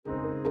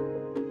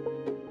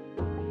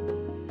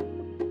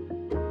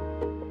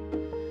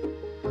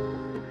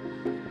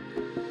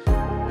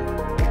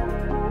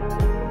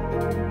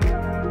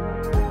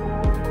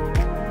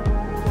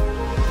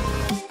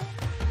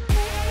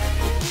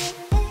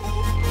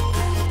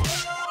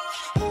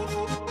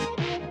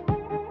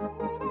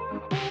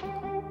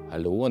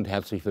Hallo und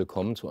herzlich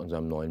willkommen zu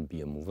unserem neuen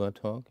Beer Mover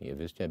Talk. Ihr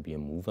wisst ja, Beer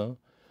Mover,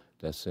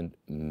 das sind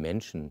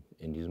Menschen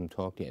in diesem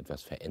Talk, die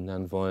etwas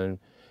verändern wollen,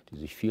 die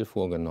sich viel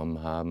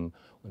vorgenommen haben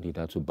und die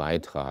dazu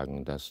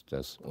beitragen, dass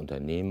das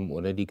Unternehmen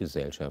oder die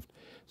Gesellschaft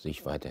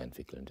sich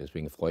weiterentwickeln.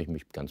 Deswegen freue ich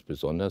mich ganz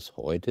besonders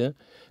heute,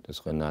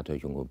 dass Renata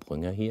Jungo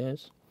Brüngger hier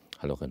ist.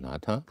 Hallo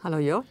Renata. Hallo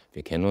Jörg.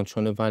 Wir kennen uns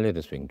schon eine Weile,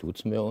 deswegen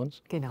duzen wir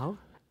uns. Genau.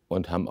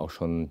 Und haben auch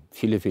schon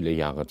viele, viele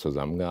Jahre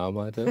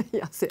zusammengearbeitet.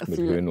 Ja, sehr Mit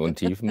viele. Höhen und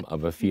Tiefen,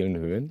 aber vielen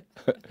Höhen.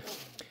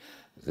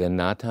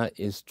 Renata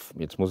ist,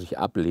 jetzt muss ich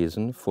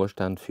ablesen,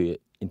 Vorstand für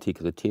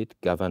Integrität,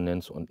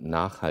 Governance und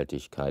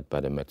Nachhaltigkeit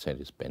bei der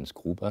Mercedes-Benz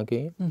Group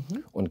AG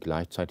und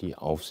gleichzeitig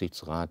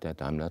Aufsichtsrat der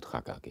Daimler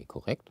Truck AG,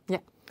 korrekt? Ja.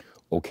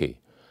 Okay,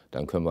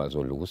 dann können wir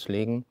also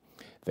loslegen.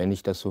 Wenn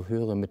ich das so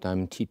höre mit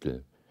deinem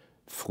Titel,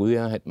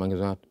 früher hätte man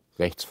gesagt,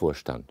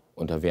 Rechtsvorstand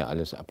und da wäre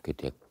alles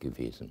abgedeckt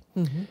gewesen.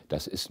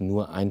 Das ist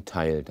nur ein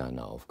Teil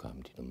deiner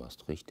Aufgaben, die du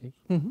machst, richtig?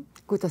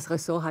 Gut, das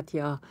Ressort hat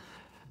ja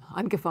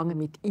angefangen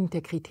mit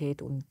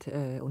Integrität und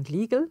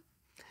Legal.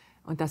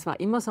 Und das war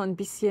immer so ein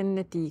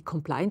bisschen, die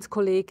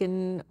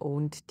Compliance-Kollegen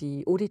und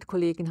die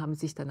Audit-Kollegen haben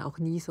sich dann auch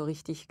nie so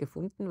richtig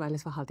gefunden, weil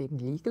es war halt eben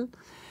Legal.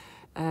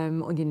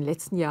 Und in den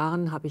letzten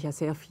Jahren habe ich ja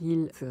sehr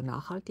viel für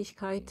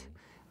Nachhaltigkeit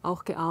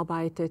auch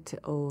gearbeitet.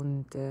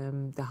 Und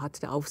da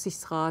hat der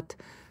Aufsichtsrat,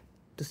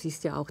 du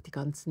siehst ja auch die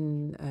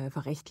ganzen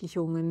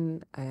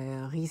Verrechtlichungen,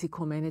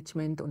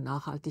 Risikomanagement und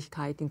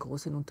Nachhaltigkeit in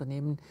großen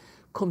Unternehmen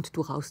kommt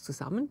durchaus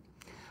zusammen.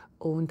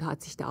 Und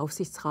hat sich der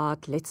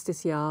Aufsichtsrat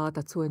letztes Jahr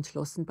dazu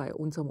entschlossen, bei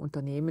unserem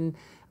Unternehmen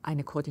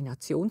eine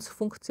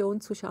Koordinationsfunktion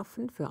zu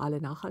schaffen für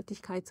alle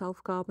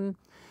Nachhaltigkeitsaufgaben.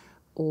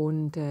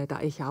 Und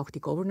da ich auch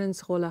die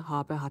Governance-Rolle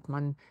habe, hat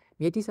man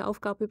mir diese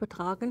Aufgabe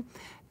übertragen.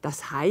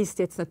 Das heißt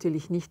jetzt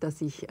natürlich nicht, dass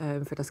ich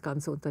für das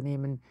ganze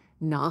Unternehmen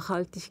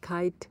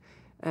Nachhaltigkeit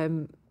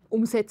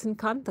umsetzen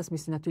kann. Das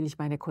müssen natürlich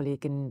meine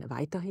Kollegen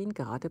weiterhin,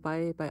 gerade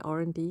bei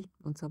R&D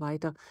und so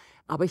weiter.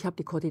 Aber ich habe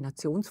die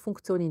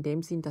Koordinationsfunktion in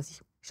dem Sinn, dass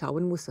ich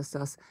schauen muss, dass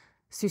das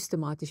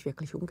systematisch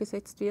wirklich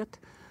umgesetzt wird,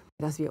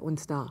 dass wir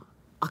uns da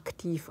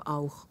aktiv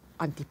auch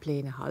an die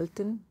Pläne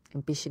halten.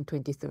 Ambition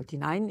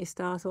 2039 ist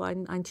da so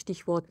ein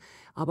Stichwort,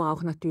 aber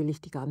auch natürlich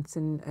die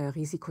ganzen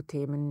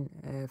Risikothemen.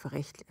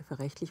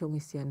 Verrechtlichung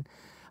ist ja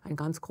ein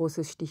ganz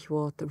großes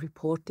Stichwort,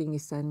 Reporting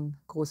ist ein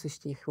großes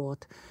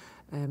Stichwort.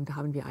 Da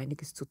haben wir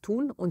einiges zu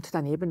tun. Und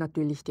daneben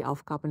natürlich die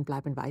Aufgaben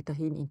bleiben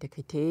weiterhin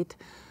Integrität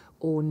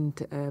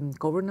und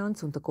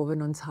Governance. Unter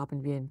Governance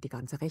haben wir die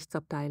ganze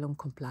Rechtsabteilung,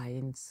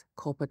 Compliance,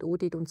 Corporate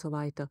Audit und so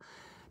weiter.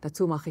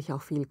 Dazu mache ich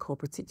auch viel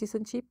Corporate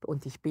Citizenship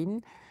und ich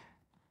bin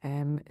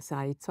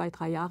seit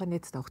 2-3 Jahren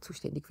jetzt auch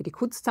zuständig für die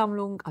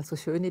Kunstsammlung, also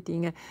schöne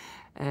Dinge.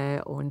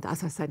 Und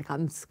also es ist ein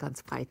ganz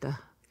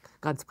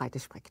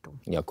breites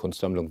Spektrum. Ja,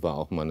 Kunstsammlung war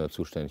auch mal eine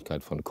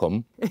Zuständigkeit von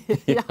Com.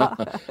 Ja.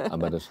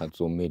 Aber das hat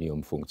so im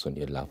Medium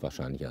funktioniert, lag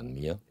wahrscheinlich an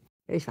mir.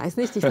 Ich weiß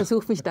nicht, ich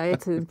versuche mich da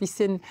jetzt ein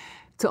bisschen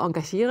zu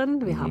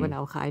engagieren. Wir haben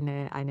auch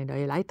eine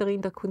neue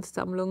Leiterin der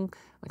Kunstsammlung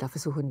und da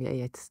versuchen wir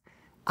jetzt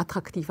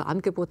attraktive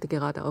Angebote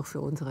gerade auch für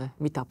unsere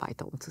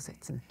Mitarbeiter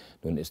umzusetzen.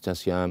 Nun ist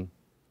das ja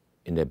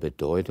in der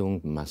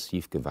Bedeutung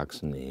massiv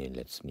gewachsen in den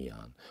letzten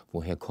Jahren.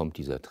 Woher kommt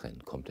dieser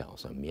Trend? Kommt er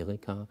aus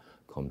Amerika?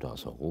 Kommt er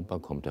aus Europa?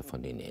 Kommt er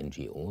von den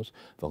NGOs?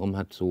 Warum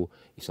hat so,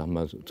 ich sag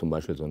mal, zum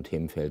Beispiel so ein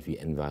Themenfeld wie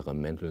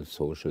Environmental,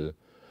 Social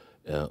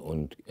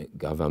und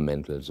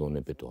Governmental so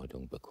eine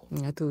Bedeutung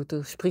bekommen? Ja,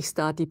 du sprichst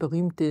da die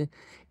berühmte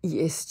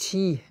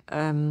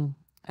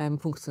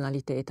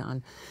ESG-Funktionalität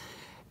an.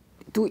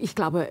 Du, ich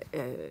glaube,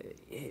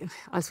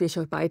 als wir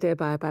schon beide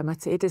bei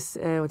Mercedes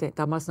oder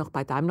damals noch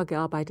bei Daimler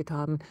gearbeitet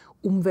haben,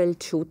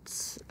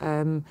 Umweltschutz,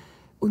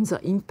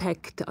 unser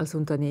Impact als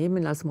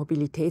Unternehmen, als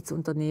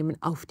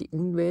Mobilitätsunternehmen auf die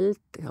Umwelt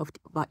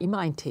war immer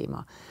ein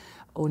Thema.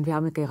 Und wir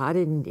haben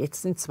gerade in den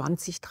letzten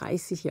 20,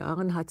 30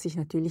 Jahren hat sich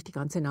natürlich die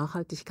ganze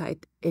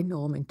Nachhaltigkeit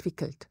enorm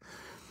entwickelt.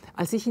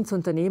 Als ich ins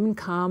Unternehmen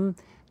kam,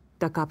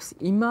 da gab es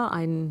immer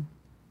einen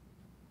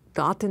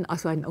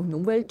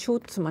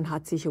Umweltschutz. Man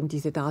hat sich um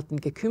diese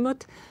Daten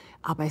gekümmert,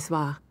 aber es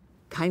war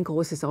kein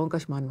großes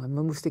Engagement. Man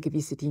musste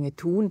gewisse Dinge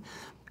tun,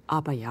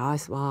 aber ja,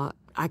 es war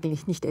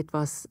eigentlich nicht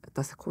etwas,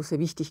 das große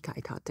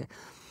Wichtigkeit hatte.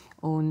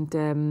 Und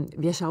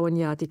wir schauen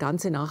ja die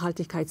ganzen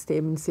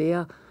Nachhaltigkeitsthemen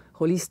sehr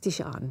holistisch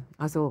an,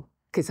 also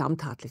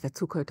gesamtheitlich.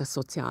 Dazu gehört das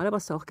Soziale,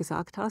 was du auch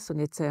gesagt hast. Und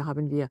jetzt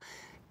haben wir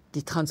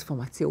die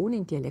Transformation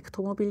in die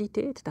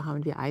Elektromobilität. Da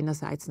haben wir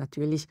einerseits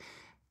natürlich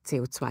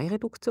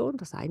CO2-Reduktion,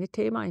 das eine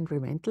Thema,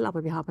 Environmental,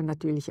 aber wir haben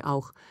natürlich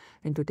auch,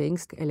 wenn du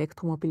denkst,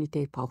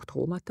 Elektromobilität braucht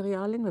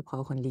Rohmaterialien, wir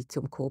brauchen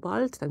Lithium,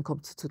 Kobalt, dann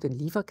kommt es zu den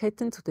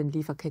Lieferketten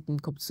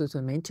kommt es zu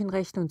den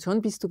Menschenrechten und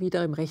schon bist du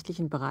wieder im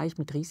rechtlichen Bereich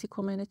mit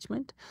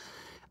Risikomanagement.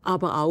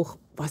 Aber auch,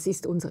 was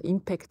ist unser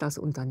Impact als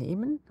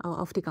Unternehmen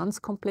auf die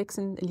ganz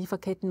komplexen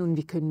Lieferketten und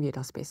wie können wir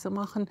das besser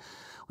machen?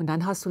 Und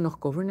dann hast du noch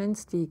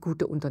Governance, die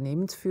gute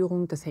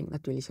Unternehmensführung, das hängt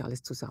natürlich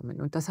alles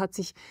zusammen. Und das hat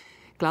sich,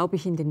 glaube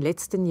ich, in den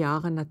letzten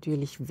Jahren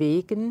natürlich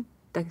wegen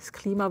des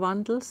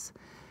Klimawandels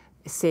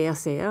sehr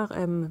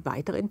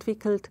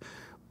weiterentwickelt.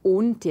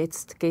 Und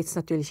jetzt geht es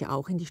natürlich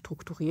auch in die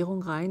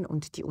Strukturierung rein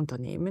und die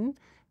Unternehmen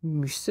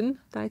müssen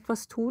da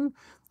etwas tun.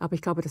 Aber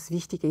ich glaube, das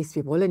Wichtige ist,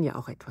 wir wollen ja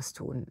auch etwas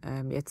tun.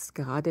 Jetzt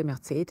gerade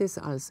Mercedes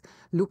als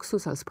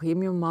Luxus, als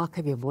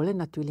Premium-Marke, wir wollen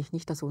natürlich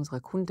nicht, dass unsere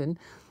Kunden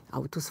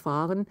Autos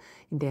fahren,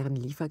 in deren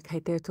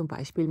Lieferkette zum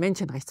Beispiel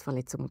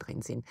Menschenrechtsverletzungen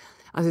drin sind.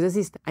 Also das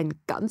ist ein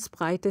ganz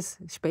breites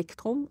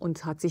Spektrum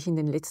und hat sich in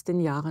den letzten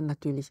Jahren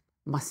natürlich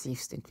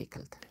massivst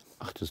entwickelt.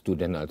 Achtest du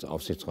denn als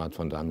Aufsichtsrat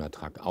von Daimler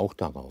Truck auch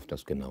darauf,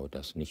 dass genau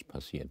das nicht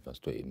passiert, was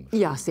du eben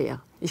Ja,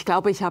 sehr. Ich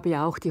glaube, ich habe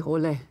ja auch die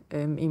Rolle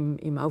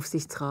im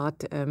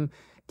Aufsichtsrat,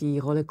 die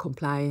Rolle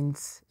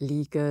Compliance,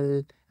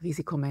 Legal,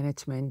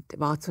 Risikomanagement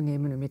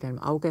wahrzunehmen und mit einem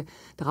Auge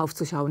darauf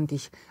zu schauen. Und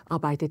ich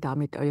arbeite da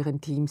mit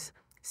euren Teams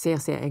sehr,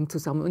 sehr eng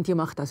zusammen. Und ihr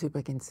macht das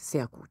übrigens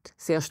sehr gut,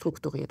 sehr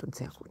strukturiert und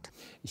sehr gut.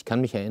 Ich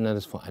kann mich erinnern,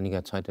 dass vor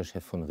einiger Zeit der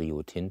Chef von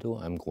Rio Tinto,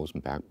 einem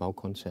großen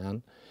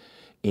Bergbaukonzern,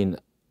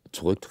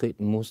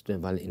 zurücktreten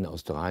musste, weil in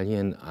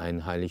Australien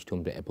ein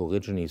Heiligtum der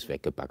Aborigines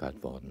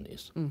weggebaggert worden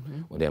ist.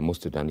 Und er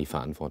musste dann die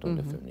Verantwortung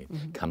dafür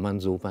nehmen. Kann man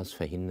sowas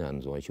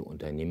verhindern, solche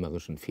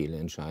unternehmerischen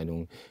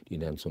Fehlentscheidungen, die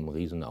dann zum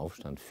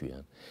Riesenaufstand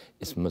führen?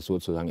 Ist man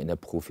sozusagen in der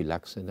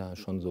Prophylaxe da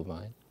schon so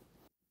weit?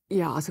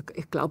 Ja, also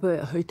ich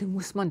glaube, heute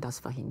muss man das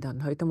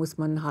verhindern. Heute muss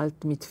man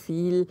halt mit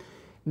viel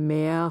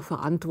mehr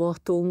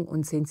Verantwortung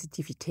und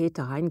Sensitivität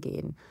da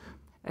reingehen.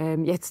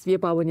 Wir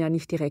bauen ja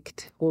nicht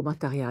direkt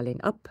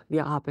Rohmaterialien ab.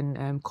 Wir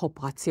haben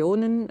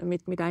Kooperationen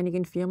mit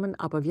einigen Firmen,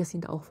 aber wir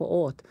sind auch vor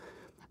Ort.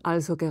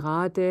 Also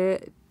gerade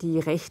die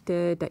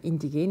Rechte der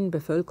indigenen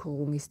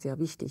Bevölkerung ist sehr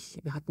wichtig.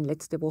 Wir hatten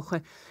letzte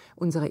Woche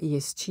unsere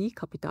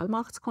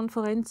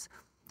ESG-Kapitalmarktkonferenz.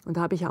 Und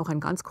da habe ich auch ein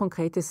ganz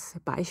konkretes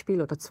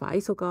Beispiel oder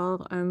zwei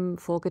sogar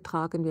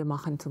vorgetragen. Wir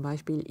machen zum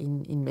Beispiel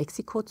in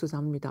Mexiko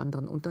zusammen mit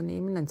anderen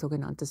Unternehmen ein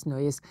sogenanntes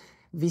neues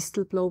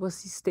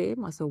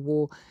Whistleblower-System, also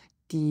wo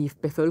die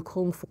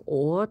Bevölkerung vor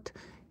Ort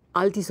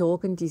all die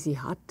Sorgen, die sie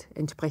hat,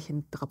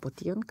 entsprechend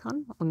rapportieren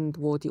kann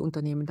und wo die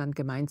Unternehmen dann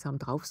gemeinsam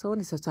drauf sollen.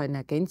 Das ist also eine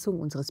Ergänzung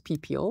unseres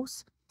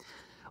PPOs.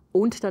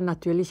 Und dann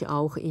natürlich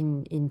auch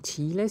in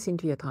Chile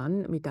sind wir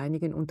dran, mit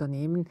einigen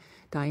Unternehmen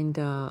da in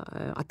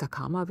der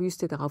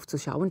Atacama-Wüste darauf zu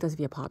schauen, dass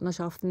wir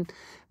Partnerschaften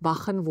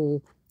machen,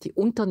 wo die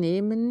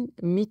Unternehmen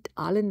mit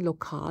allen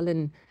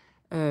lokalen,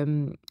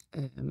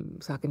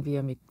 sagen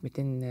wir, mit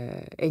den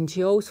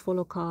NGOs vor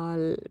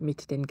lokal,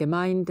 mit den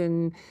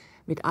Gemeinden,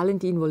 mit allen,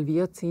 die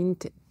involviert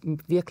sind,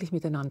 wirklich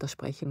miteinander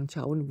sprechen und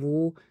schauen,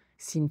 wo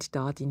sind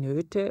da die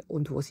Nöte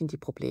und wo sind die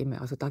Probleme.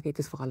 Also da geht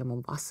es vor allem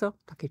um Wasser,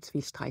 da gibt es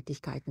viel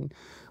Streitigkeiten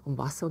um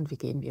Wasser und wie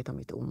gehen wir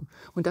damit um.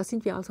 Und da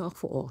sind wir also auch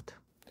vor Ort.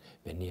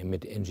 Wenn ihr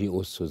mit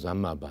NGOs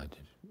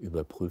zusammenarbeitet,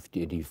 überprüft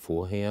ihr die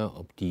vorher,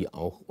 ob die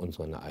auch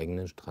unseren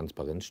eigenen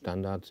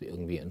Transparenzstandards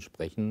irgendwie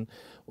entsprechen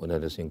oder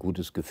dass ihr ein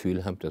gutes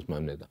Gefühl habt, dass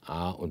man mit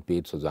A und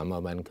B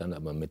zusammenarbeiten kann,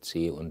 aber mit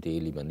C und D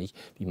lieber nicht?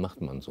 Wie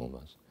macht man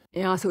sowas?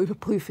 Ja, so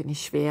überprüfen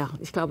ist schwer.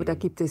 Ich glaube, da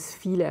gibt es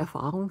viele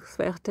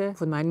Erfahrungswerte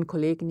von meinen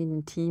Kollegen in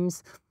den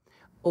Teams.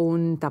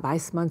 Und da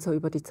weiß man so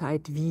über die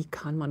Zeit, wie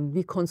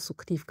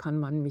konstruktiv kann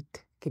man mit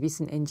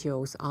gewissen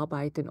NGOs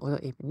arbeiten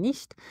oder eben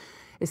nicht.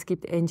 Es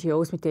gibt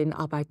NGOs, mit denen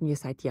arbeiten wir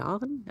seit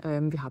Jahren.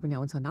 Wir haben ja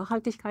unseren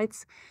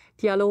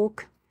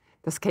Nachhaltigkeitsdialog.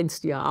 Das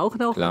kennst du ja auch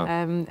noch.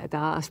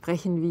 Da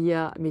sprechen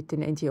wir mit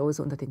den NGOs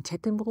unter den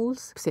Chatham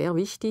Rules. Sehr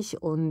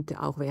wichtig. Und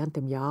auch während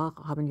dem Jahr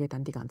haben wir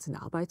dann die ganzen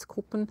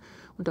Arbeitsgruppen.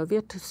 Und da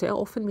wird sehr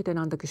offen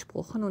miteinander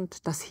gesprochen.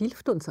 Und das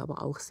hilft uns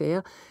aber auch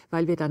sehr,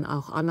 weil wir dann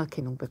auch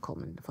Anerkennung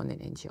bekommen von den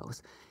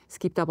NGOs. Es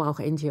gibt aber auch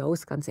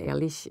NGOs, ganz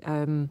ehrlich,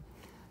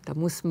 da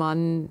muss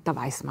man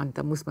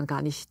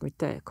gar nicht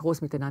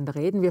groß miteinander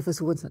reden. Wir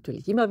versuchen es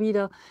natürlich immer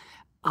wieder.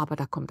 Aber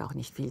da kommt auch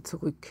nicht viel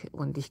zurück.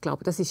 Und ich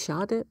glaube, das ist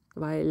schade,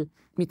 weil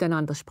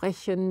miteinander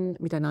sprechen,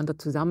 miteinander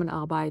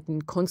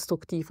zusammenarbeiten,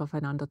 konstruktiv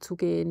aufeinander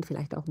zugehen,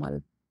 vielleicht auch mal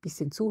ein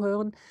bisschen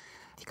zuhören.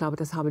 Ich glaube,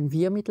 das haben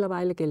wir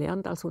mittlerweile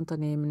gelernt als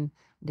Unternehmen.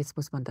 Und jetzt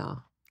muss man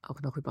da auch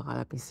noch überall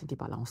ein bisschen die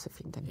Balance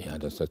finden. Ja,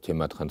 das ist das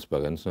Thema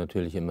Transparenz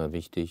natürlich immer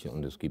wichtig.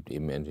 Und es gibt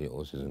eben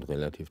NGOs, die sind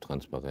relativ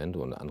transparent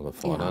und andere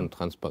fordern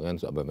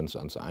Transparenz. Aber wenn es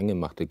ans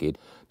Eingemachte geht,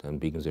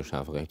 dann biegen sie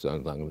scharf rechts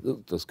und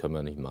sagen, das können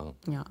wir nicht machen.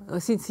 Ja,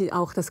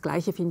 auch das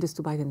Gleiche findest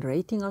du bei den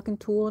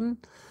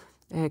Ratingagenturen.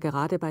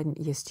 Gerade bei den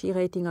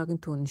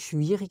ESG-Ratingagenturen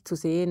schwierig zu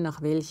sehen,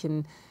 nach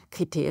welchen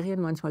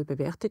Kriterien manchmal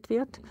bewertet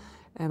wird.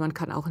 Man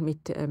kann auch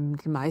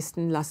die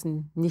meisten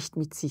lassen nicht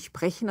mit sich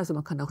sprechen, also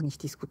man kann auch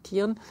nicht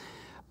diskutieren.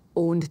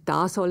 Und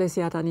da soll es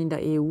ja dann in der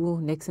EU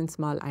nächstens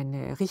mal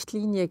eine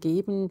Richtlinie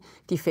geben,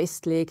 die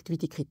festlegt, wie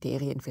die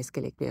Kriterien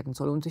festgelegt werden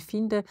sollen. Und ich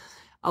finde,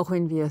 auch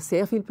wenn wir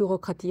sehr viel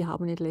Bürokratie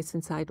haben in der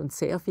letzten Zeit und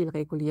sehr viel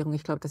Regulierung,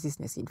 ich glaube, das ist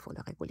eine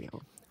sinnvolle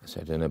Regulierung. Es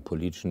hat in der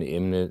politischen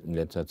Ebene in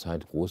letzter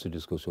Zeit große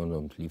Diskussionen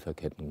um das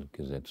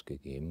Lieferkettengesetz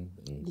gegeben.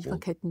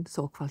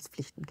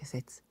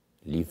 Lieferketten-Sorgfaltspflichtengesetz.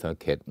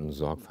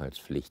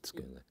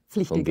 Lieferketten-Sorgfaltspflichtgesetz.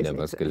 Schon wieder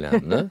was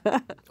Pflichtengesetz. gelernt, ne?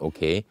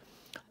 Okay.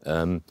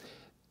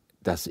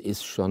 Das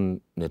ist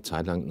schon eine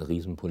Zeit lang ein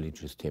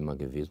riesenpolitisches Thema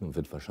gewesen und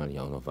wird wahrscheinlich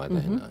auch noch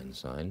weiterhin eins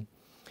sein.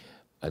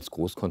 Als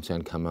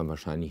Großkonzern kann man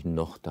wahrscheinlich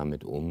noch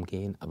damit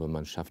umgehen, aber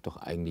man schafft doch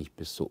eigentlich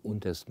bis zur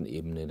untersten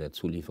Ebene der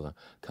Zulieferer,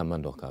 kann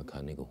man doch gar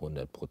keine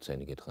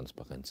 100%ige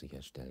Transparenz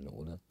sicherstellen,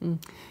 oder?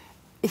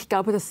 Ich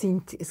glaube,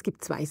 es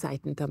gibt zwei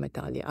Seiten der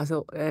Medaille.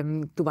 Also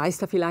du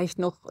weißt ja vielleicht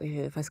noch,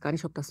 ich weiß gar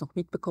nicht, ob du das noch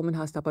mitbekommen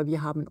hast, aber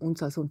wir haben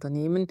uns als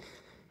Unternehmen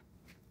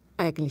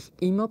eigentlich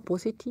immer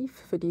positiv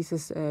für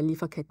dieses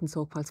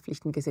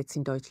Lieferketten-Sorgfaltspflichtengesetz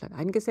in Deutschland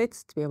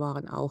eingesetzt. Wir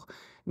waren auch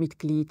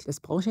Mitglied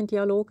des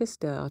Branchendialoges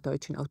der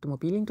deutschen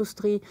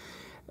Automobilindustrie,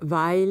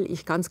 weil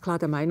ich ganz klar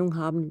der Meinung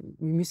habe,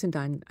 wir müssen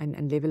da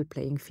ein Level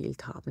Playing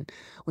Field haben.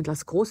 Und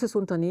als großes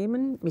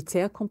Unternehmen mit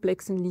sehr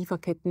komplexen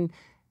Lieferketten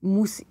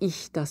muss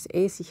ich das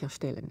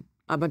sicherstellen.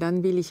 Aber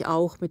dann will ich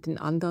auch mit den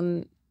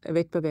anderen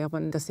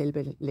Wettbewerbern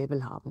dasselbe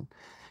Level haben.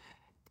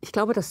 Ich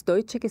glaube, das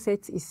deutsche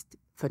Gesetz ist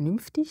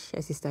vernünftig.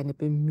 Es ist eine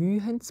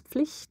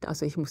Bemühenspflicht.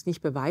 Also ich muss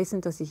nicht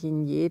beweisen, dass ich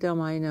in jeder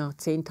meiner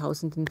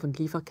Zehntausenden von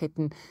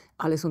Lieferketten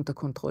alles unter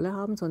Kontrolle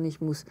habe, sondern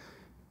ich muss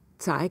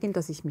zeigen,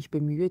 dass ich mich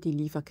bemühe, die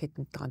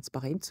Lieferketten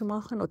transparent zu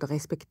machen oder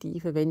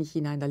respektive, wenn ich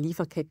in einer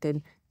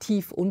Lieferkette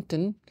tief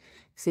unten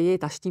sehe,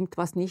 da stimmt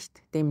was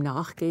nicht, dem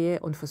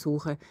nachgehe und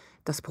versuche,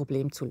 das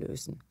Problem zu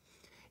lösen.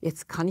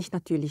 Jetzt kann ich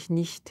natürlich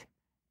nicht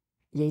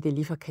jede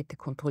Lieferkette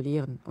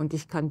kontrollieren und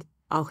ich kann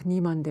auch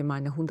niemandem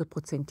eine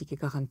 100%ige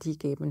Garantie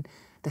geben,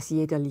 dass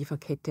jede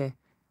Lieferkette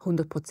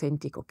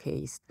 100%ig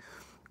okay ist.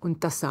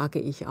 Und das sage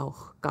ich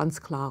auch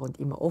ganz klar und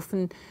immer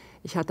offen.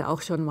 Ich hatte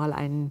auch schon mal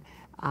ein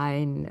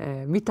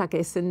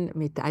Mittagessen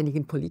mit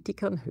einigen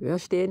Politikern,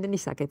 Höherstehenden,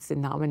 ich sage jetzt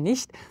den Namen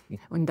nicht.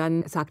 Und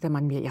dann sagte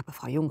man mir, ja, aber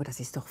Frau Jungo, das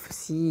ist doch für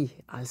Sie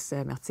als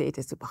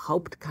Mercedes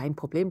überhaupt kein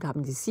Problem. Da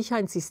haben Sie sicher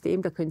ein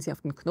System, da können Sie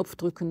auf den Knopf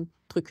drücken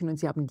und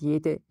Sie haben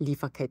jede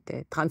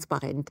Lieferkette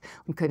transparent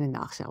und können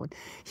nachschauen.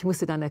 Ich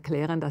musste dann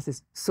erklären, dass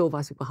es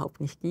sowas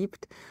überhaupt nicht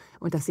gibt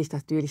und dass sich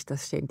natürlich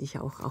das ständig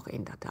auch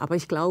ändert. Aber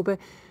ich glaube,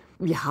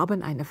 wir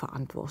haben eine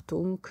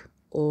Verantwortung.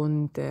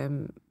 Und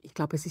ich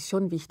glaube, es ist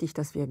schon wichtig,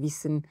 dass wir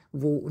wissen,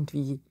 wo und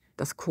wie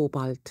das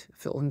Kobalt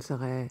für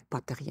unsere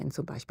Batterien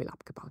zum Beispiel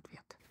abgebaut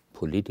wird.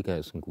 Politiker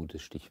ist ein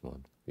gutes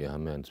Stichwort. Wir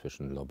haben ja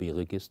inzwischen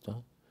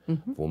Lobbyregister,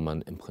 wo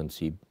man im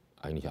Prinzip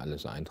eigentlich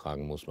alles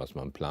eintragen muss, was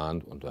man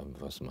plant und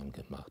was man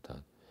gemacht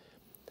hat.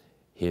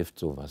 Hilft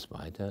sowas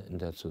weiter in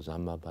der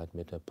Zusammenarbeit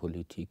mit der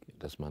Politik,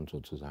 dass man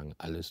sozusagen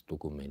alles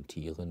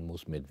dokumentieren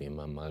muss, mit wem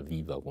man mal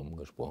wie, warum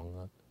gesprochen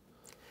hat?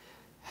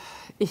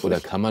 Oder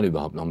kann man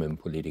überhaupt noch mit einem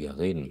Politiker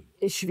reden?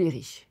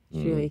 Schwierig.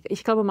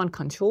 Ich glaube, man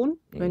kann schon,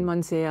 wenn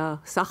man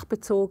sehr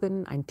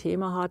sachbezogen ein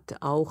Thema hat.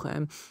 Auch,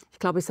 ich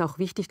glaube, es ist auch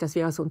wichtig, dass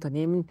wir als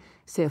Unternehmen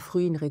sehr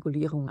früh in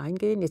Regulierung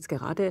eingehen. Jetzt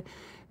gerade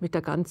mit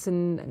der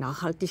ganzen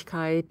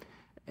Nachhaltigkeit,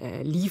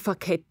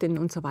 Lieferketten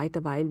und so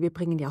weiter, weil wir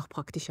bringen ja auch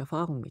praktische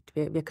Erfahrung mit.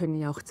 Wir können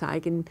ja auch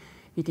zeigen,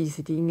 wie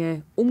diese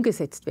Dinge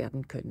umgesetzt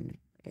werden können,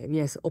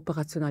 wie es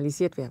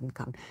operationalisiert werden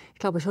kann. Ich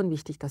glaube schon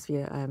wichtig, dass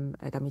wir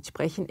damit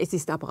sprechen. Es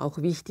ist aber auch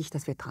wichtig,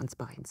 dass wir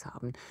Transparenz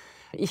haben.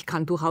 Ich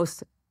kann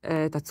durchaus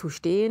dazu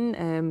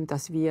stehen,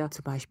 dass wir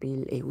zum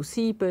Beispiel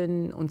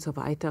EU7 und so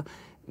weiter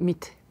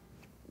mit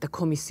der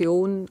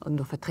Kommission und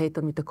der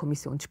Vertreter mit der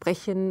Kommission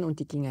sprechen und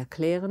die Dinge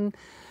erklären.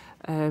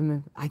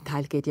 Ein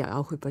Teil geht ja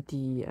auch über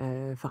die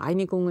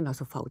Vereinigungen,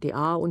 also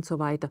VDA und so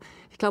weiter.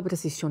 Ich glaube,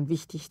 das ist schon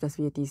wichtig, dass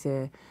wir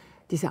diese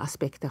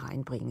Aspekte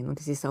reinbringen. Und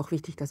es ist auch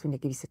wichtig, dass wir eine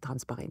gewisse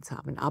Transparenz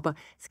haben. Aber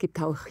es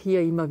gibt auch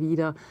hier immer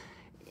wieder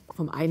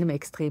vom einen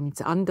Extrem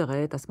ins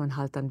andere, dass man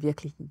halt dann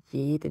wirklich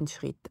jeden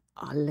Schritt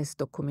alles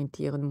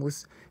dokumentieren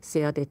muss,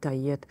 sehr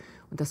detailliert.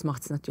 Und das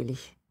macht es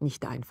natürlich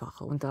nicht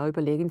einfacher. Und da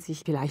überlegen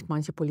sich vielleicht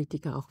manche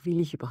Politiker auch, will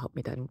ich überhaupt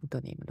mit einem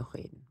Unternehmen noch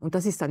reden? Und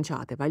das ist dann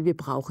schade, weil wir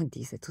brauchen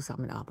diese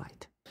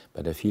Zusammenarbeit.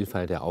 Bei der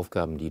Vielfalt der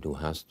Aufgaben, die du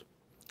hast,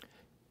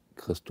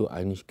 kriegst du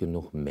eigentlich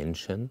genug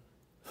Menschen,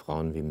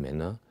 Frauen wie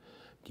Männer,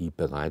 die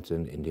bereit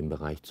sind, in dem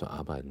Bereich zu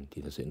arbeiten,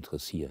 die das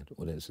interessiert?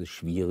 Oder ist es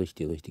schwierig,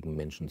 die richtigen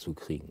Menschen zu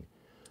kriegen?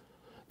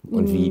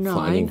 Und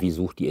vor allen Dingen, wie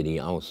sucht ihr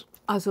die aus?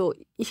 Also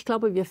ich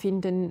glaube, wir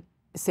finden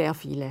sehr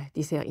viele,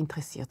 die sehr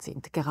interessiert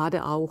sind.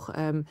 Gerade auch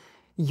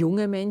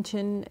junge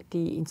Menschen,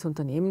 die ins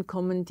Unternehmen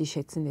kommen, die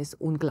schätzen es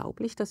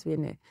unglaublich, dass wir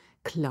eine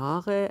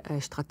klare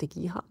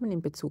Strategie haben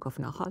in Bezug auf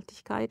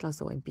Nachhaltigkeit,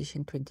 also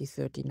Ambition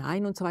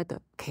 2039 und so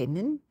weiter,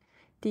 kennen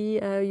die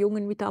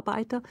jungen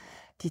Mitarbeiter.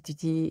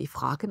 Die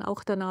fragen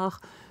auch danach.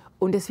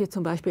 Und es wird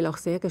zum Beispiel auch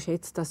sehr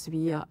geschätzt, dass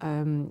wir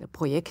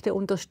Projekte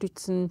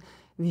unterstützen,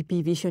 wie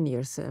Be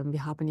Visioneers.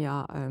 Wir haben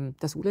ja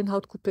das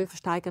Uhlenhaut-Coupé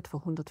versteigert für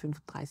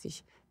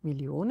 135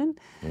 Millionen.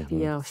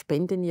 Wir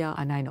spenden ja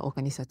an eine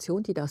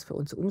Organisation, die das für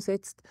uns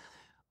umsetzt.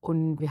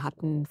 Und wir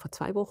hatten vor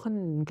 2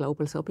 Wochen ein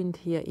Global Summit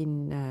hier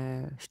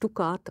in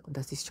Stuttgart. Und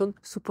das ist schon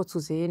super zu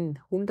sehen.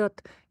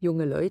 100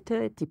 junge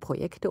Leute, die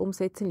Projekte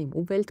umsetzen im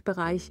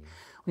Umweltbereich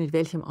und mit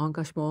welchem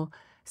Engagement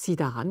sie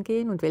da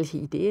rangehen und welche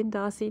Ideen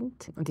da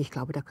sind. Und ich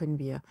glaube, da können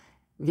wir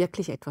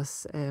wirklich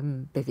etwas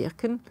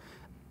bewirken.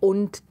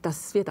 Und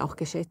das wird auch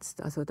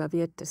geschätzt. Also da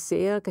wird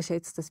sehr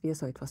geschätzt, dass wir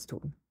so etwas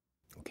tun.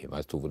 Okay,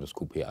 weißt du, wo das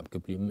Coupé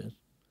abgeblieben ist?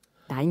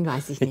 Nein,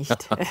 weiß ich nicht.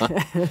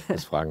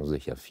 Das fragen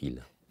sich ja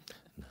viele.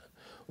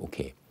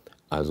 Okay,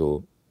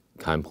 also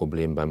kein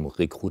Problem beim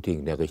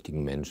Recruiting der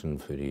richtigen Menschen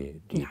für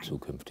die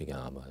zukünftige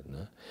Arbeit.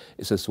 Ne?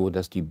 Ist es so,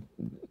 dass die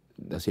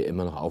dass ihr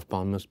immer noch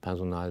aufbauen müsst,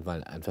 Personal,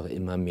 weil einfach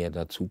immer mehr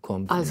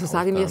dazukommt? Also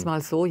sagen wir es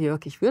mal so,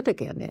 Jörg, ich würde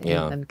gerne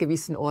an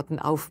gewissen Orten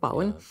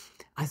aufbauen. Ja.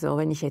 Also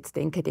wenn ich jetzt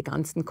denke, die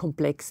ganzen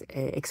Komplex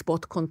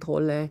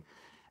Exportkontrolle,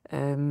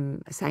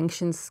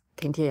 Sanctions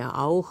kennt ihr ja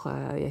auch,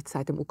 jetzt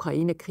seit dem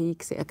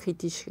Ukraine-Krieg sehr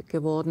kritisch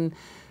geworden.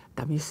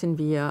 Da müssen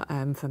wir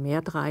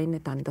vermehrt rein.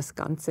 Dann das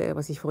Ganze,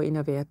 was ich vorhin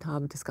erwähnt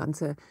habe, das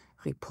ganze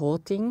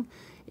Reporting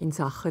in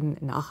Sachen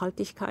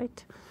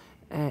Nachhaltigkeit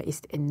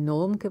ist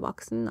enorm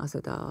gewachsen.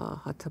 Also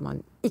da hat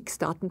man x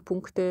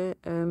Datenpunkte,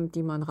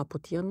 die man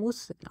rapportieren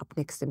muss, ab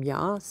nächstem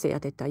Jahr sehr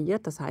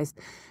detailliert. Das heißt,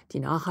 die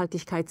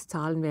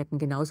Nachhaltigkeitszahlen werden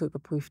genauso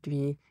überprüft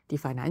wie die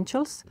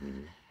Financials.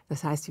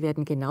 Das heißt, wir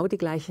werden genau die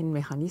gleichen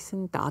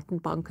Mechanismen,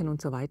 Datenbanken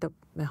und so weiter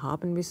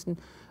haben müssen.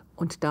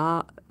 Und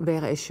da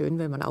wäre es schön,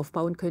 wenn man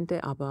aufbauen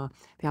könnte, aber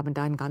wir haben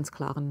da einen ganz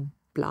klaren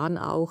Plan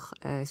auch.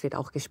 Es wird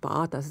auch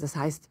gespart. Also das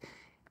heißt,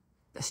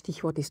 das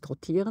Stichwort ist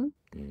rotieren,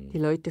 die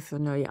Leute für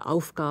neue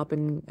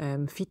Aufgaben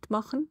fit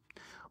machen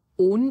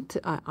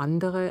und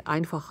andere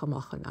einfacher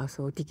machen.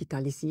 Also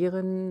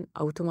digitalisieren,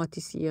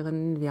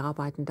 automatisieren. Wir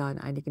arbeiten da an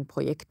einigen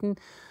Projekten,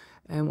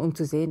 um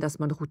zu sehen, dass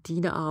man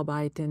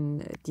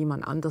Routinearbeiten, die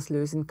man anders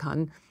lösen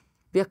kann,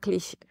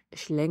 wirklich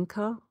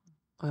schlanker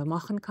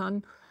machen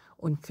kann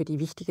und für die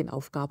wichtigen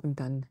Aufgaben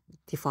dann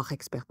die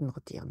Fachexperten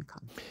rotieren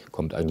kann.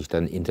 Kommt eigentlich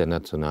dann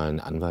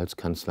internationalen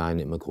Anwaltskanzleien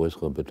immer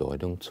größere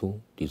Bedeutung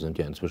zu? Die sind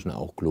ja inzwischen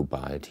auch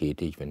global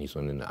tätig, wenn ich so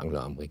in den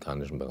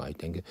angloamerikanischen Bereich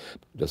denke.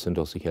 Das sind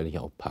doch sicherlich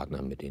auch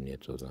Partner, mit denen ihr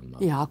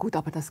zusammenarbeitet. Ja gut,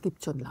 aber das gibt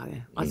es schon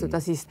lange. Also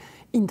das ist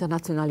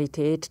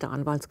Internationalität der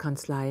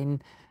Anwaltskanzleien.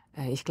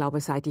 Ich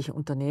glaube, seit ich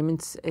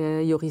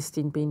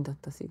Unternehmensjuristin bin,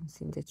 das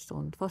sind jetzt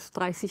schon fast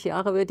 30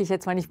 Jahre, würde ich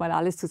jetzt, wenn ich mal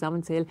alles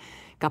zusammenzähle,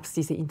 gab es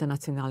diese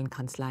internationalen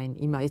Kanzleien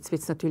immer. Jetzt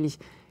wird es natürlich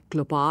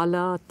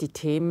globaler, die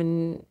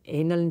Themen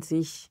ähneln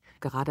sich,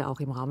 gerade auch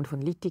im Rahmen von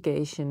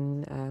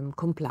Litigation,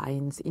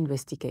 Compliance,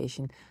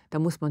 Investigation. Da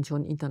muss man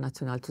schon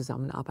international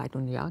zusammenarbeiten.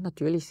 Und ja,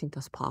 natürlich sind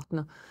das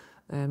Partner,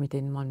 mit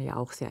denen man ja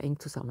auch sehr eng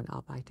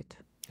zusammenarbeitet.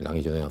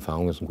 Langjährige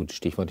Erfahrung ist ein gutes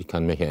Stichwort. Ich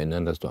kann mich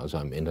erinnern, dass du aus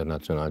einem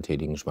international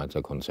tätigen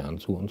Schweizer Konzern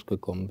zu uns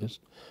gekommen bist,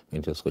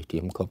 wenn ich das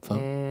richtig im Kopf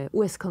habe.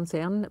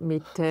 US-Konzern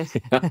mit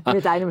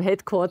einem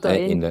Headquarter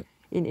in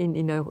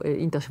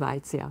der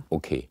Schweiz, ja.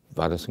 Okay.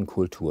 War das ein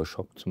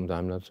Kulturschock, zum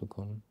Daimler zu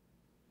kommen?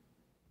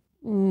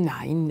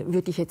 Nein,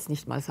 würde ich jetzt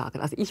nicht mal sagen.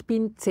 Also ich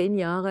bin 10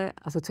 Jahre,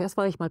 also zuerst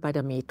war ich mal bei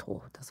der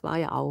Metro. Das war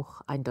ja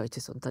auch ein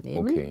deutsches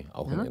Unternehmen. Okay,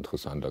 auch ein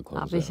interessanter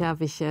Konzern.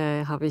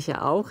 Habe ich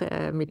ja auch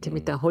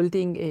mit der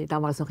Holding,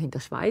 damals noch in der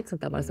Schweiz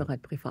und damals noch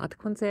ein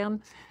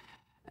Privatkonzern.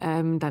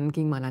 Dann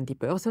ging man an die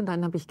Börse und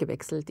dann habe ich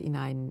gewechselt in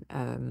ein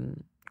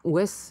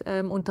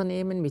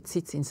US-Unternehmen mit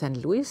Sitz in St.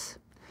 Louis.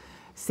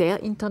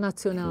 Sehr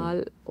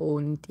international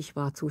und ich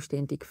war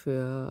zuständig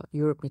für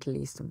Europe, Middle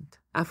East und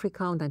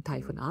Afrika und ein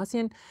Teil von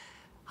Asien.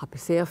 Habe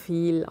sehr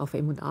viel auf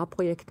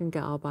M&A-Projekten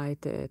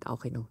gearbeitet,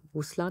 auch in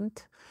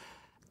Russland.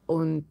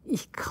 Und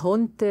ich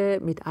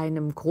konnte mit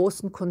einem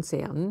großen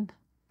Konzern,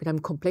 mit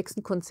einem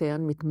komplexen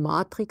Konzern, mit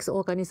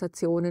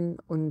Matrix-Organisationen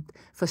und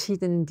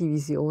verschiedenen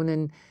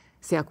Divisionen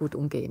sehr gut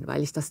umgehen,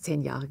 weil ich das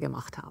 10 Jahre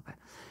gemacht habe.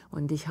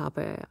 Und ich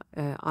habe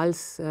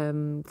als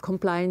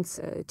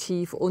Compliance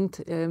Chief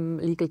und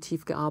Legal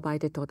Chief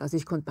gearbeitet dort. Also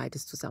ich konnte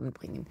beides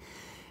zusammenbringen.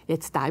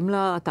 Jetzt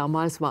Daimler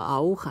damals war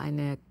auch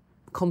ein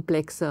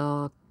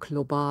komplexer,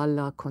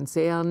 globaler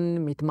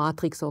Konzern mit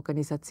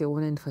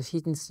Matrix-Organisationen,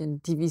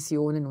 verschiedensten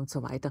Divisionen und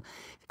so weiter.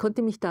 Ich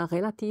konnte mich da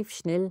relativ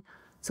schnell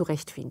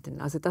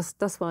zurechtfinden. Also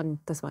das war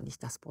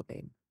nicht das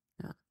Problem.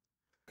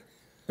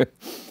 Ja.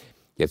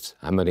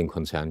 Jetzt haben wir den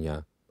Konzern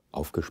ja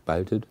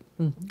aufgespaltet.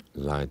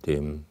 Seit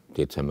dem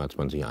Dezember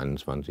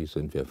 2021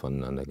 sind wir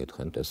voneinander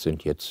getrennt. Das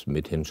sind jetzt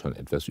mithin schon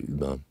etwas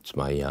über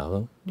 2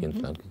 Jahre, die ins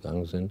Land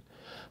gegangen sind.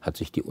 Hat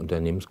sich die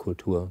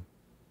Unternehmenskultur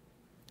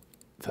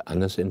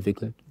anders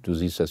entwickelt? Du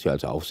siehst das ja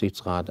als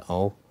Aufsichtsrat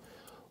auch.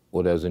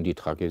 Oder sind die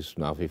Truckies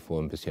nach wie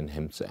vor ein bisschen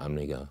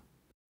hemdsärmeliger?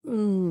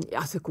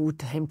 Also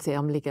gut,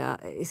 hemdsärmeliger.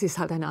 Es ist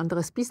halt ein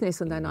anderes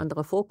Business und ein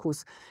anderer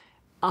Fokus.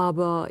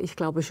 Aber ich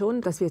glaube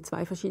schon, dass wir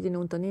 2 verschiedene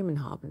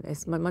Unternehmen haben.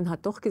 Man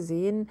hat doch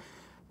gesehen,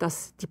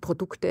 dass die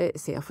Produkte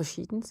sehr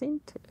verschieden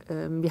sind.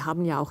 Wir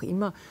haben ja auch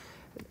immer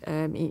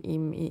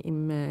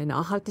im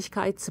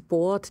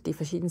Nachhaltigkeitsboard die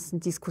verschiedensten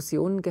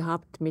Diskussionen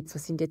gehabt mit,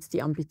 was sind jetzt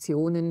die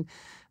Ambitionen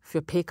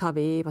für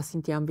Pkw, was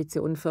sind die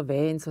Ambitionen für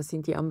Vans, was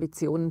sind die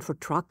Ambitionen für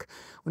Truck.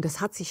 Und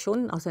das hat sich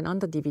schon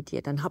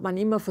auseinanderdividiert. Dann hat man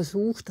immer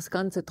versucht, das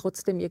Ganze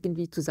trotzdem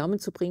irgendwie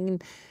zusammenzubringen.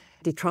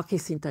 Die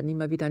Truckies sind dann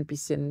immer wieder ein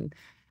bisschen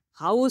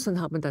raus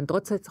und haben dann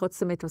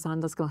trotzdem etwas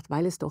anderes gemacht,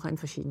 weil es doch ein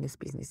verschiedenes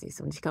Business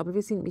ist. Und ich glaube,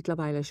 wir sind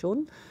mittlerweile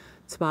schon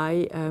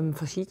 2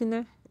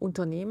 verschiedene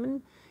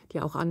Unternehmen, die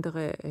auch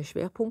andere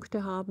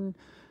Schwerpunkte haben.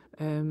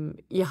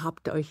 Ihr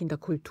habt euch in der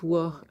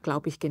Kultur,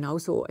 glaube ich,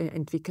 genauso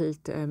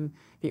entwickelt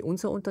wie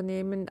unser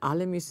Unternehmen.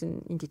 Alle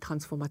müssen in die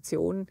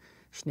Transformation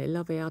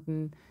schneller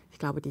werden. Ich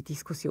glaube, die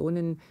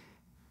Diskussionen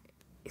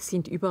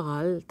sind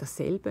überall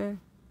dasselbe.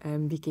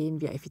 Wie gehen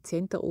wir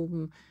effizienter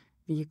um?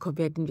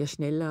 werden wir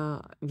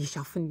schneller, wie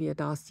schaffen wir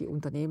das, die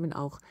Unternehmen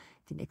auch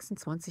die nächsten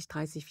 20,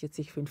 30,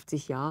 40,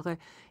 50 Jahre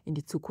in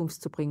die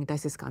Zukunft zu bringen. Da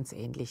ist es ganz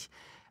ähnlich.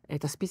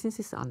 Das Business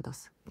ist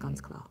anders,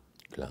 ganz klar.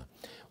 Klar.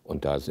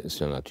 Und da ist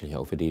ja natürlich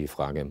auch wieder die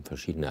Frage,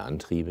 verschiedene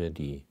Antriebe,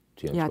 die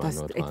Ja, das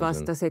CO2-neutral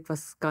ist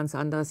etwas ganz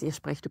anderes. Ihr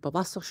sprecht über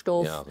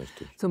Wasserstoff. Ja,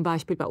 richtig. Zum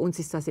Beispiel bei uns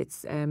ist das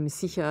jetzt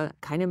sicher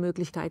keine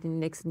Möglichkeit, in den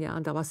nächsten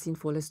Jahren da was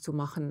Sinnvolles zu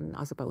machen.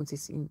 Also bei uns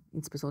ist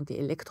insbesondere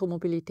die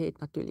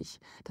Elektromobilität natürlich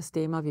das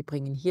Thema. Wir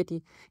bringen hier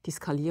die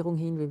Skalierung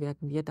hin. Wie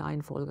werden wir da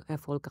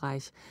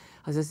erfolgreich?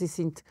 Also es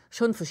sind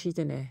schon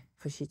verschiedene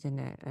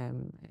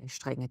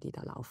Stränge, die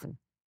da laufen.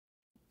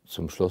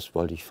 Zum Schluss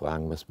wollte ich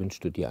fragen, was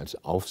wünschst du dir als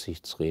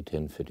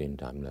Aufsichtsrätin für den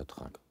Daimler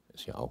Truck?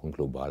 Ist ja auch ein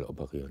global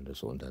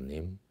operierendes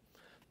Unternehmen.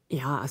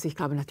 Ja, also ich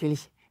glaube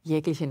natürlich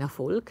jeglichen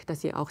Erfolg,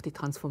 dass ihr auch die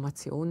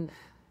Transformation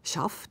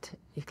schafft.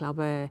 Ich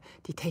glaube,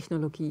 die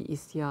Technologie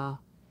ist ja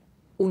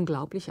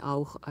unglaublich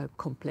auch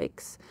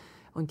komplex.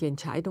 Und die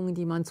Entscheidungen,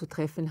 die man zu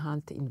treffen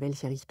hat, in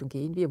welche Richtung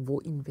gehen wir, wo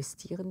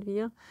investieren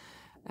wir,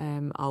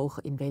 auch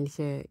in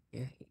welche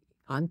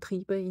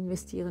Antriebe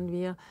investieren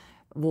wir,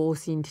 wo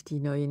sind die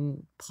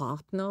neuen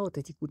Partner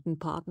oder die guten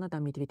Partner,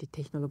 damit wir die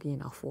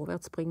Technologien auch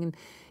vorwärts bringen.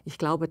 Ich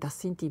glaube, das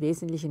sind die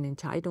wesentlichen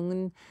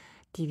Entscheidungen,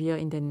 die wir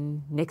in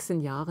den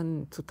nächsten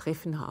Jahren zu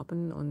treffen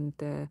haben. Und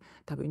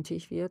da wünsche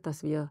ich mir,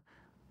 dass wir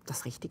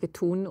das Richtige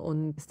tun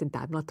und es den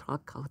Daimler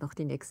Truck auch noch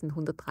die nächsten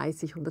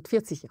 130,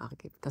 140 Jahre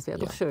gibt. Das wäre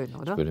doch schön,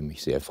 oder? Ich würde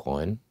mich sehr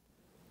freuen.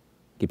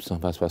 Gibt es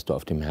noch was du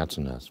auf dem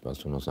Herzen hast, was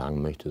du noch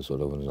sagen möchtest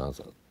oder wo du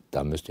sagst,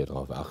 da müsst ihr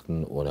drauf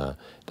achten oder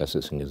das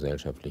ist ein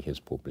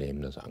gesellschaftliches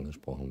Problem, das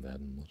angesprochen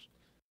werden muss?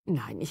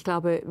 Nein, ich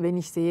glaube, wenn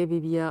ich sehe,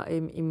 wie wir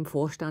im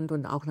Vorstand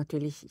und auch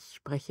natürlich, ich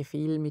spreche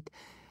viel mit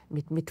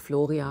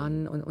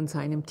Florian und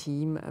seinem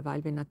Team,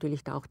 weil wir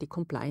natürlich da auch die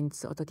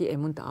Compliance oder die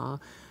M&A-Projekte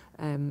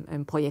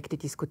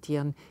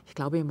diskutieren. Ich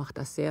glaube, ihr macht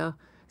das sehr,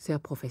 sehr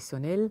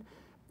professionell.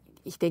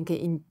 Ich denke,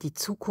 in die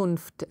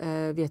Zukunft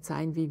wird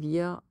sein, wie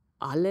wir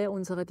alle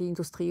die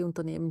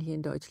Industrieunternehmen hier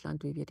in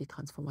Deutschland, wie wir die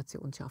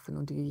Transformation schaffen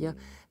und wie wir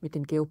mit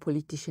den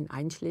geopolitischen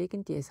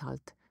Einschlägen, die es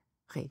halt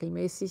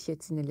regelmäßig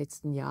jetzt in den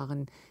letzten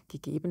Jahren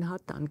gegeben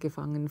hat,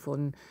 angefangen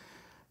von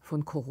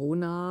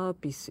Corona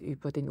bis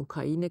über den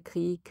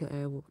Ukraine-Krieg,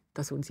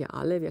 das uns ja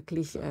alle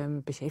wirklich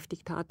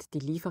beschäftigt hat, die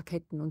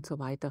Lieferketten und so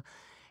weiter,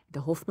 in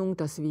der Hoffnung,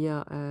 dass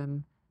wir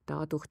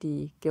da durch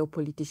die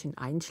geopolitischen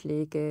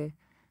Einschläge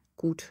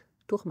gut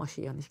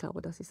durchmarschieren. Ich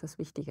glaube, das ist das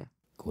Wichtige.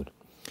 Gut.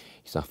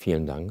 Ich sage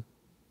vielen Dank.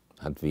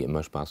 Hat wie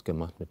immer Spaß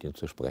gemacht, mit dir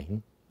zu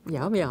sprechen.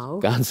 Ja, mir auch.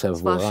 Ganz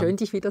hervorragend. Es war schön,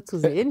 dich wieder zu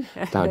sehen.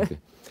 Danke.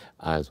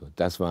 Also,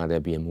 das war der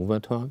BMW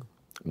Talk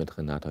mit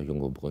Renata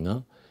Jungo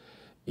Brüngger.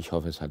 Ich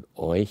hoffe, es hat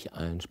euch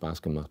allen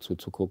Spaß gemacht,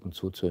 zuzugucken,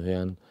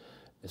 zuzuhören.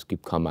 Es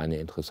gibt kaum eine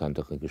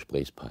interessantere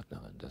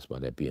Gesprächspartnerin. Das war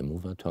der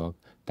BMW Talk.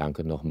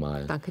 Danke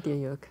nochmal. Danke dir,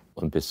 Jörg.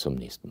 Und bis zum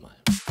nächsten Mal.